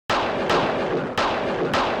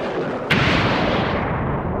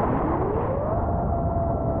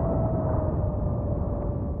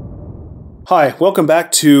Hi, welcome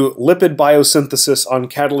back to Lipid Biosynthesis on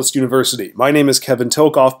Catalyst University. My name is Kevin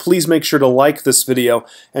Tokoph. Please make sure to like this video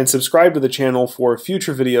and subscribe to the channel for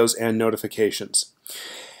future videos and notifications.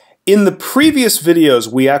 In the previous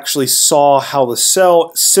videos, we actually saw how the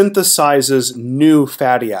cell synthesizes new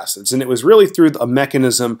fatty acids, and it was really through a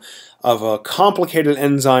mechanism of a complicated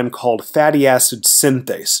enzyme called fatty acid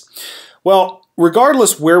synthase. Well,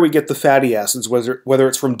 regardless where we get the fatty acids, whether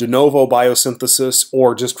it's from de novo biosynthesis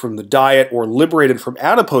or just from the diet or liberated from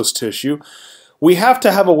adipose tissue, we have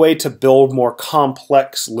to have a way to build more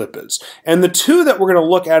complex lipids. And the two that we're going to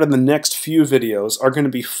look at in the next few videos are going to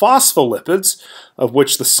be phospholipids, of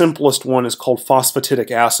which the simplest one is called phosphatidic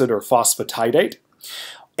acid or phosphatidate,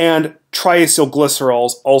 and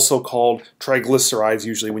triacylglycerols, also called triglycerides.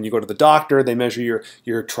 Usually when you go to the doctor, they measure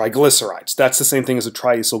your triglycerides. That's the same thing as a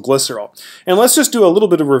triacylglycerol. And let's just do a little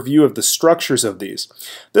bit of review of the structures of these.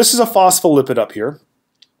 This is a phospholipid up here,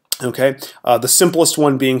 okay? The simplest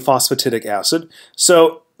one being phosphatidic acid.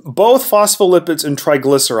 So both phospholipids and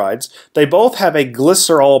triglycerides, they both have a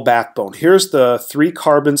glycerol backbone. Here's the 3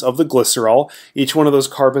 carbons of the glycerol. Each one of those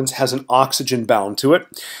carbons has an oxygen bound to it.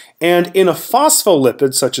 And in a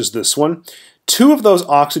phospholipid, such as this one, 2 of those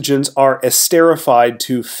oxygens are esterified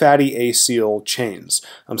to fatty acyl chains.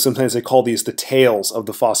 Sometimes they call these the tails of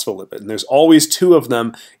the phospholipid, and there's always 2 of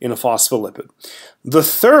them in a phospholipid. The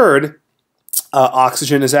third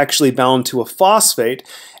oxygen is actually bound to a phosphate,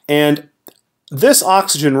 and this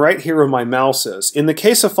oxygen right here where my mouse is, in the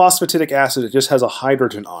case of phosphatidic acid, it just has a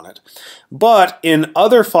hydrogen on it. But in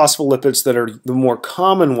other phospholipids that are the more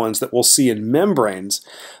common ones that we'll see in membranes,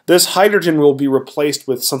 this hydrogen will be replaced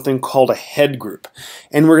with something called a head group.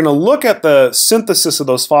 And we're going to look at the synthesis of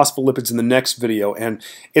those phospholipids in the next video, and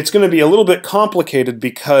it's going to be a little bit complicated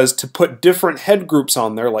because to put different head groups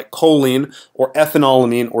on there, like choline or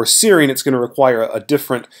ethanolamine or serine, it's going to require a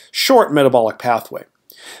different short metabolic pathway.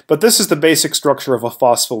 But this is the basic structure of a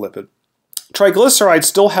phospholipid. Triglycerides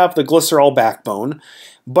still have the glycerol backbone,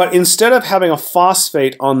 but instead of having a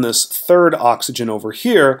phosphate on this third oxygen over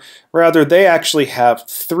here, rather they actually have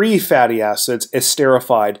 3 fatty acids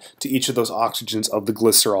esterified to each of those oxygens of the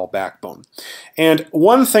glycerol backbone. And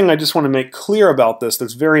one thing I just want to make clear about this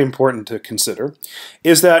that's very important to consider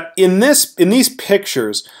is that in these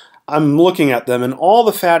pictures, I'm looking at them, and all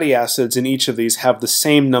the fatty acids in each of these have the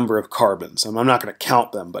same number of carbons. I'm not going to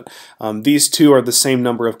count them, but these 2 are the same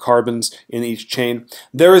number of carbons in each chain.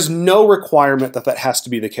 There is no requirement that that has to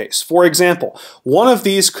be the case. For example, one of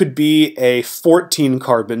these could be a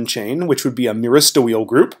 14-carbon chain, which would be a myristoyl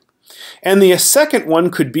group, and the second one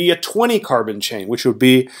could be a 20-carbon chain, which would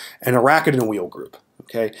be an arachidinoyl group.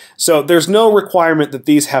 Okay, so there's no requirement that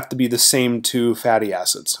these have to be the same 2 fatty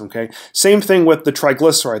acids. Okay, same thing with the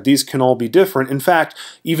triglyceride. These can all be different. In fact,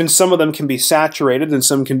 even some of them can be saturated and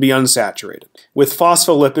some can be unsaturated. With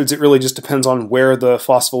phospholipids, it really just depends on where the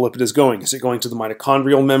phospholipid is going. Is it going to the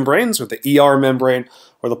mitochondrial membranes or the ER membrane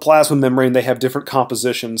or the plasma membrane? They have different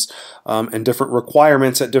compositions and different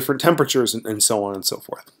requirements at different temperatures and so on and so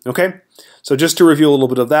forth. Okay, so just to review a little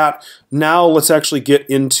bit of that, now let's actually get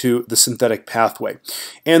into the synthetic pathway.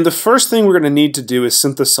 And the first thing we're going to need to do is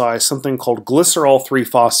synthesize something called glycerol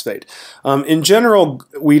 3-phosphate. In general,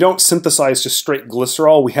 we don't synthesize just straight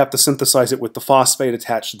glycerol. We have to synthesize it with the phosphate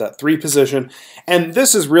attached to that 3 position. And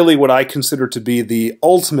this is really what I consider to be the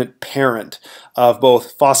ultimate parent of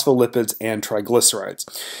both phospholipids and triglycerides.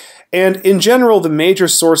 And in general, the major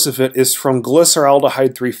source of it is from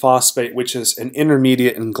glyceraldehyde 3-phosphate, which is an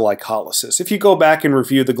intermediate in glycolysis. If you go back and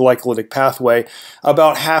review the glycolytic pathway,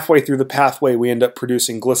 about halfway through the pathway we end up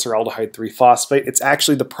producing glyceraldehyde 3-phosphate. It's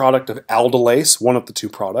actually the product of aldolase, one of the 2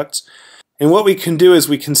 products. And what we can do is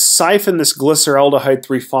we can siphon this glyceraldehyde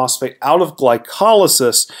 3-phosphate out of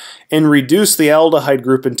glycolysis and reduce the aldehyde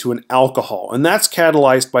group into an alcohol. And that's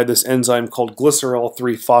catalyzed by this enzyme called glycerol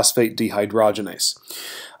 3-phosphate dehydrogenase.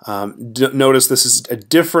 Notice this is a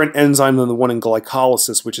different enzyme than the one in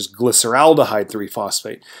glycolysis, which is glyceraldehyde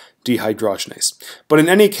 3-phosphate dehydrogenase. But in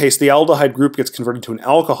any case, the aldehyde group gets converted to an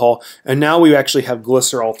alcohol, and now we actually have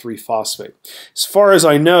glycerol 3-phosphate. As far as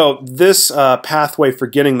I know, this pathway for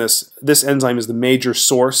getting this enzyme is the major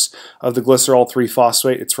source of the glycerol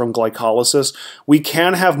 3-phosphate. It's from glycolysis. We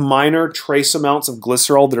can have minor trace amounts of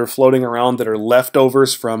glycerol that are floating around that are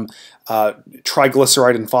leftovers from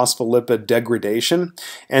triglyceride and phospholipid degradation,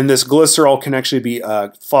 and this glycerol can actually be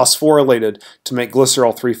phosphorylated to make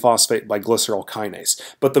glycerol 3-phosphate by glycerol kinase.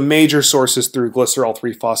 But the major source is through glycerol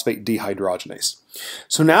 3-phosphate dehydrogenase.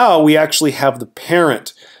 So now we actually have the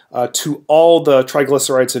parent to all the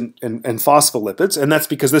triglycerides and phospholipids, and that's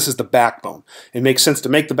because this is the backbone. It makes sense to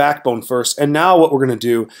make the backbone first, and now what we're going to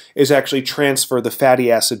do is actually transfer the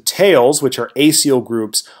fatty acid tails, which are acyl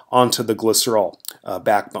groups, onto the glycerol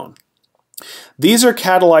backbone. These are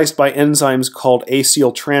catalyzed by enzymes called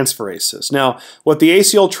Acl Transferases. Now, what the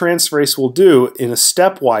Acl Transferase will do in a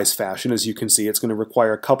stepwise fashion, as you can see, it's going to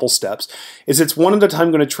require a couple steps, is it's one at a time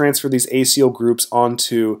going to transfer these acyl groups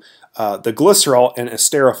onto the glycerol and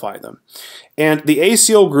esterify them. And the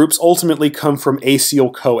acyl groups ultimately come from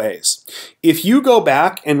acyl-CoAs. If you go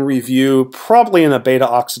back and review, probably in a beta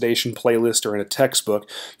oxidation playlist or in a textbook,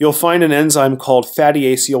 you'll find an enzyme called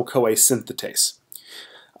fatty acyl-CoA synthetase.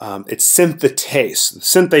 It's synthetase.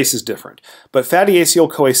 Synthase is different. But fatty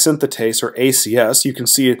acyl-CoA synthetase, or ACS, you can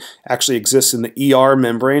see it actually exists in the ER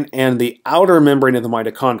membrane and the outer membrane of the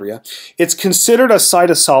mitochondria. It's considered a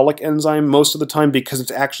cytosolic enzyme most of the time because it's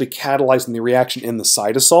actually catalyzing the reaction in the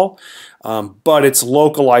cytosol, but it's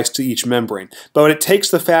localized to each membrane. But it takes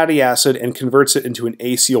the fatty acid and converts it into an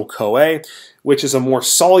acyl-CoA, which is a more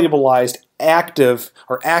solubilized, active,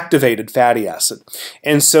 or activated fatty acid.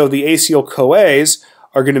 And so the acyl-CoAs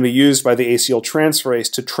are going to be used by the Acl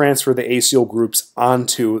transferase to transfer the acyl groups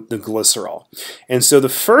onto the glycerol. And so the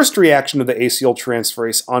first reaction of the Acl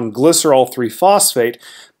transferase on glycerol 3-phosphate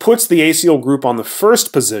puts the acyl group on the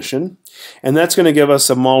first position, and that's going to give us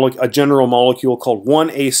a general molecule called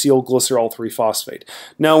 1-acylglycerol 3-phosphate.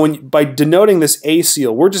 Now, by denoting this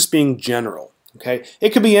acyl, we're just being general. Okay, it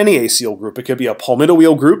could be any acyl group. It could be a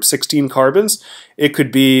palmitoyl group, 16 carbons. It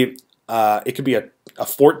could be a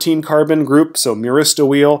 14-carbon group, so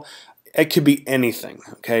myristoyl. It could be anything.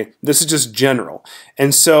 Okay, this is just general,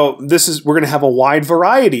 and so we're going to have a wide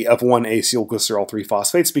variety of 1-acylglycerol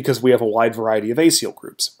 3-phosphates because we have a wide variety of acyl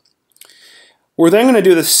groups. We're then going to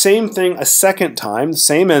do the same thing a second time, the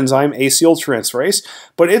same enzyme, Acl transferase,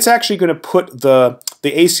 but it's actually going to put the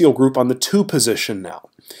acyl group on the 2 position now.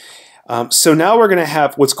 So now we're going to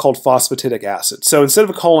have what's called phosphatidic acid. So instead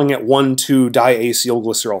of calling it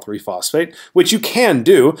 1,2-diacylglycerol 3-phosphate, which you can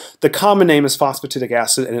do, the common name is phosphatidic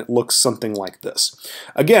acid, and it looks something like this.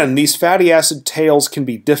 Again, these fatty acid tails can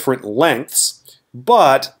be different lengths,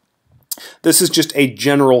 but this is just a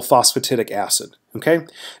general phosphatidic acid. Okay?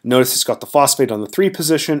 Notice it's got the phosphate on the 3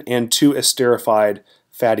 position and 2 esterified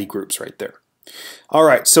fatty groups right there. All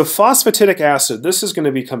right, so phosphatidic acid, this is going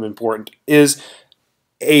to become important, is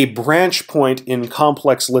a branch point in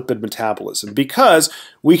complex lipid metabolism because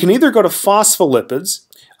we can either go to phospholipids,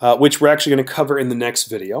 which we're actually going to cover in the next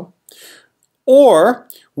video, or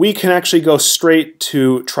we can actually go straight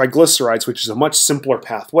to triglycerides, which is a much simpler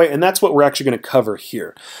pathway, and that's what we're actually going to cover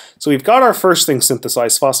here. So we've got our first thing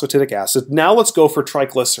synthesized, phosphatidic acid. Now let's go for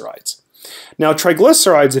triglycerides. Now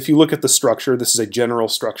triglycerides, if you look at the structure, this is a general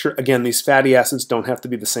structure. Again, these fatty acids don't have to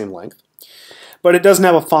be the same length, but it doesn't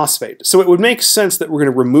have a phosphate. So it would make sense that we're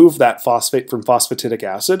going to remove that phosphate from phosphatidic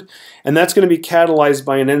acid, and that's going to be catalyzed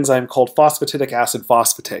by an enzyme called phosphatidic acid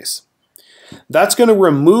phosphatase. That's going to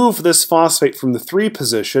remove this phosphate from the 3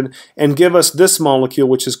 position and give us this molecule,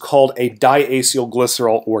 which is called a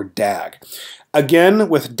diacylglycerol, or DAG. Again,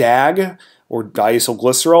 with DAG, or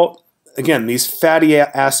diacylglycerol, again, these fatty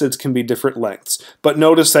acids can be different lengths, but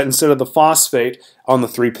notice that instead of the phosphate on the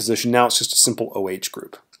 3 position, now it's just a simple OH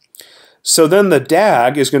group. So then the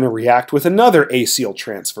DAG is going to react with another Acl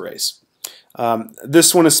transferase.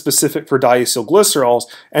 This one is specific for diacylglycerols,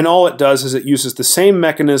 and all it does is it uses the same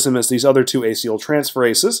mechanism as these other 2 Acl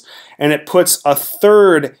transferases, and it puts a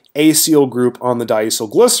 3rd acyl group on the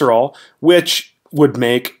diacylglycerol, which would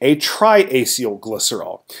make a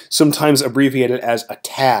triacylglycerol, sometimes abbreviated as a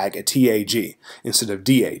TAG, a TAG, instead of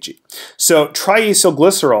DAG. So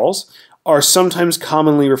triacylglycerols are sometimes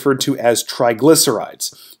commonly referred to as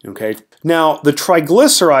triglycerides. Okay. Now, the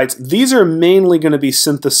triglycerides, these are mainly going to be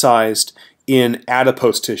synthesized in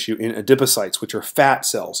adipose tissue, in adipocytes, which are fat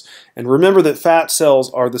cells. And remember that fat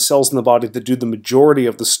cells are the cells in the body that do the majority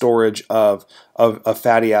of the storage of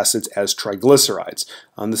fatty acids as triglycerides.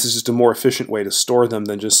 This is just a more efficient way to store them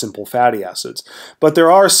than just simple fatty acids. But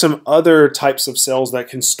there are some other types of cells that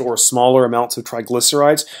can store smaller amounts of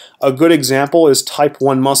triglycerides. A good example is type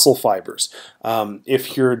 1 muscle fibers.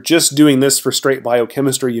 If you're just doing this for straight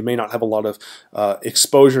biochemistry, you may not have a lot of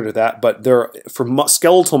exposure to that, but for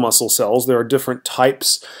skeletal muscle cells, there are different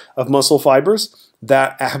types of muscle fibers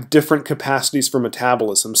that have different capacities for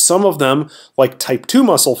metabolism. Some of them, like type 2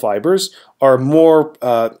 muscle fibers, are more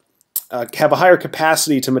have a higher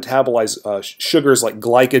capacity to metabolize sugars like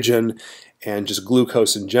glycogen and just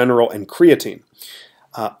glucose in general and creatine.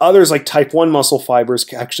 Others, like type 1 muscle fibers,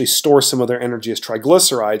 can actually store some of their energy as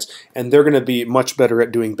triglycerides, and they're going to be much better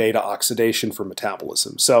at doing beta oxidation for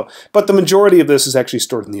metabolism. But the majority of this is actually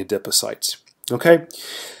stored in the adipocytes. Okay?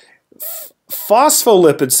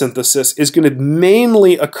 Phospholipid synthesis is going to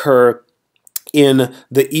mainly occur in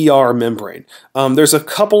the ER membrane. There's a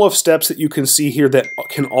couple of steps that you can see here that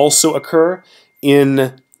can also occur in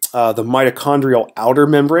the mitochondrial outer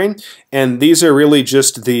membrane, and these are really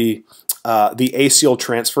just the Acl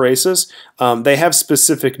Transferases. They have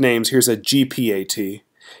specific names. Here's a GPAT,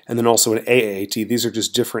 and then also an AAT. These are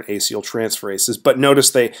just different Acl Transferases, but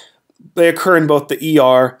notice they occur in both the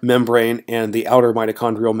ER membrane and the outer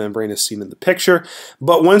mitochondrial membrane as seen in the picture.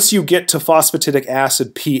 But once you get to phosphatidic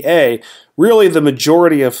acid PA, really the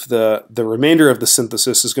majority of the remainder of the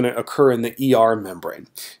synthesis is going to occur in the ER membrane.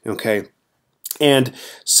 Okay? And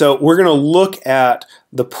so we're going to look at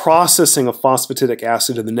the processing of phosphatidic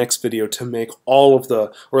acid in the next video to make all of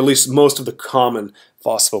the, or at least most of the common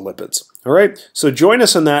phospholipids. All right, so join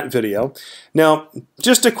us in that video. Now,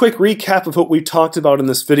 just a quick recap of what we talked about in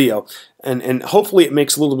this video, and hopefully it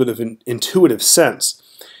makes a little bit of an intuitive sense.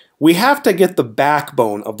 We have to get the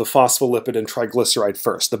backbone of the phospholipid and triglyceride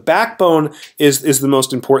first. The backbone is the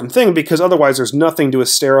most important thing because otherwise there's nothing to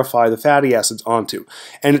esterify the fatty acids onto.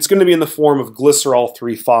 And it's going to be in the form of glycerol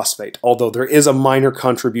 3-phosphate, although there is a minor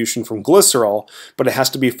contribution from glycerol, but it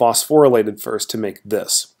has to be phosphorylated first to make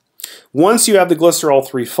this. Once you have the glycerol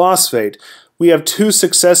 3-phosphate, we have two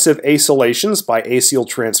successive acylations by Acl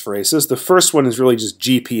Transferases. The first one is really just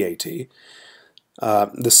GPAT.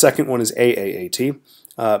 The second one is AAT.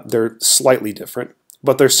 They're slightly different,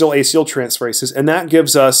 but they're still Acl Transferases, and that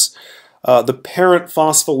gives us the parent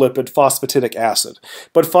phospholipid phosphatidic acid.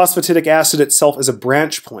 But phosphatidic acid itself is a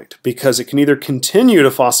branch point because it can either continue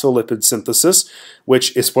to phospholipid synthesis,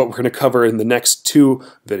 which is what we're going to cover in the next two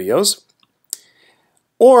videos,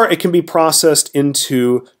 or it can be processed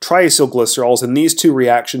into triacylglycerols, and these two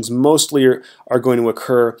reactions mostly are going to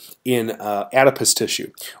occur in adipose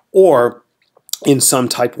tissue, or in some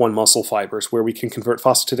type 1 muscle fibers where we can convert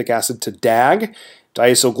phosphatidic acid to DAG,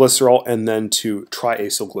 diacylglycerol, and then to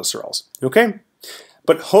triacylglycerols. Okay?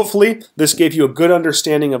 But hopefully this gave you a good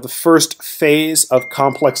understanding of the first phase of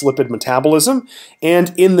complex lipid metabolism.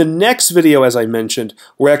 And in the next video, as I mentioned,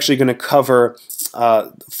 we're actually going to cover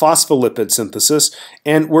phospholipid synthesis,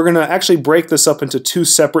 and we're going to actually break this up into two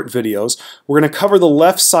separate videos. We're going to cover the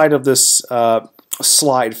left side of this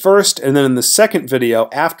slide first, and then in the second video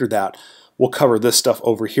after that, we'll cover this stuff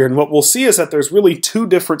over here. And what we'll see is that there's really two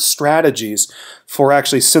different strategies for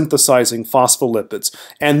actually synthesizing phospholipids.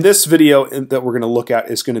 And this video that we're going to look at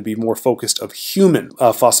is going to be more focused of human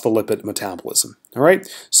phospholipid metabolism. All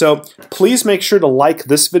right, so please make sure to like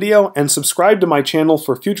this video and subscribe to my channel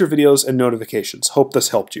for future videos and notifications. Hope this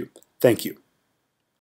helped you. Thank you.